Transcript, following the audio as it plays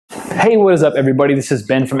Hey, what is up, everybody? This is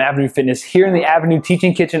Ben from Avenue Fitness here in the Avenue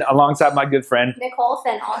Teaching Kitchen alongside my good friend Nicole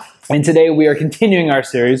Fennell. And today we are continuing our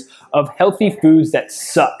series of healthy foods that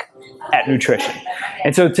suck at nutrition.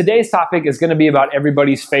 And so today's topic is going to be about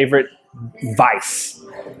everybody's favorite vice,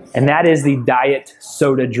 and that is the diet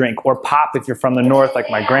soda drink, or pop if you're from the north, like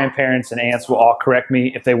my grandparents and aunts will all correct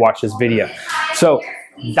me if they watch this video. So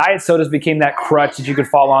diet sodas became that crutch that you could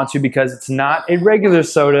fall onto because it's not a regular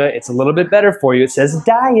soda. It's a little bit better for you. It says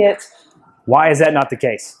diet. Why is that not the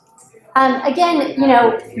case? Again,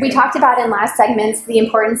 we talked about in last segments the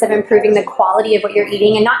importance of improving the quality of what you're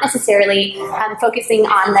eating and not necessarily focusing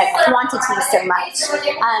on the quantity so much.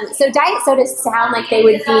 So diet sodas sound like they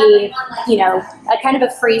would be, a kind of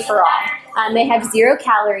a free-for-all. They have 0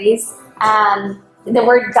 calories. The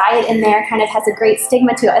word diet in there kind of has a great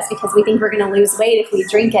stigma to us because we think we're going to lose weight if we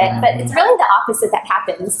drink it, but it's really the opposite that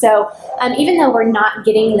happens. So even though we're not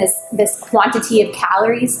getting this quantity of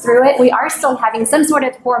calories through it, we are still having some sort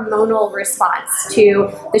of hormonal response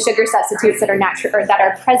to the sugar substitutes that are natural, or that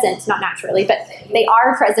are present, not naturally, but they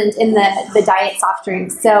are present in the diet soft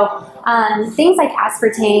drinks. So things like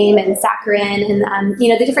aspartame and saccharin and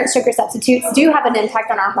the different sugar substitutes do have an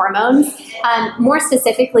impact on our hormones. More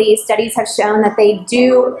specifically, studies have shown that they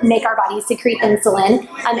do make our bodies secrete insulin.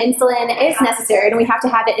 Insulin is necessary, and we have to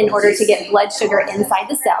have it in order to get blood sugar inside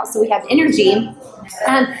the cell, so we have energy.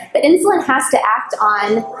 But insulin has to act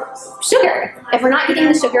on sugar. If we're not getting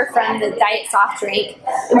the sugar from the diet soft drink,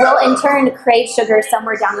 we'll in turn crave sugar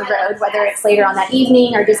somewhere down the road, whether it's later on that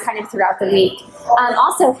evening or just kind of throughout the week.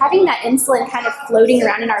 Also, having that insulin kind of floating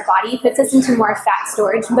around in our body puts us into more fat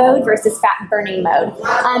storage mode versus fat burning mode.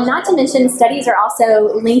 Not to mention, studies are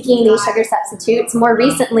also linking these sugar substitutes. More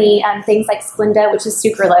recently, things like Splenda, which is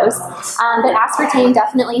sucralose. But aspartame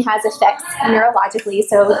definitely has effects neurologically,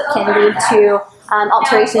 so it can lead to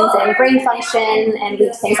alterations in brain function and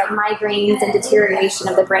lead to things like migraines and deterioration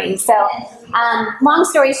of the brain. So long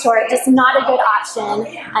story short, just not a good option.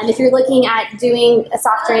 If you're looking at doing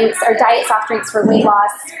soft drinks or diet soft drinks for weight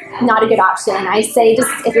loss, not a good option. I say just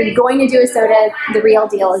if you're going to do a soda, the real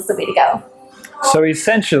deal is the way to go. So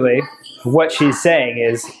essentially, what she's saying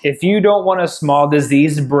is if you don't want a small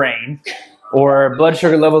diseased brain or blood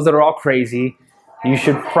sugar levels that are all crazy, you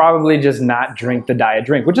should probably just not drink the diet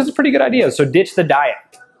drink, which is a pretty good idea. So ditch the diet.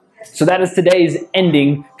 So that is today's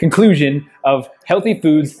conclusion of healthy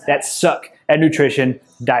foods that suck at nutrition,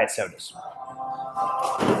 diet sodas.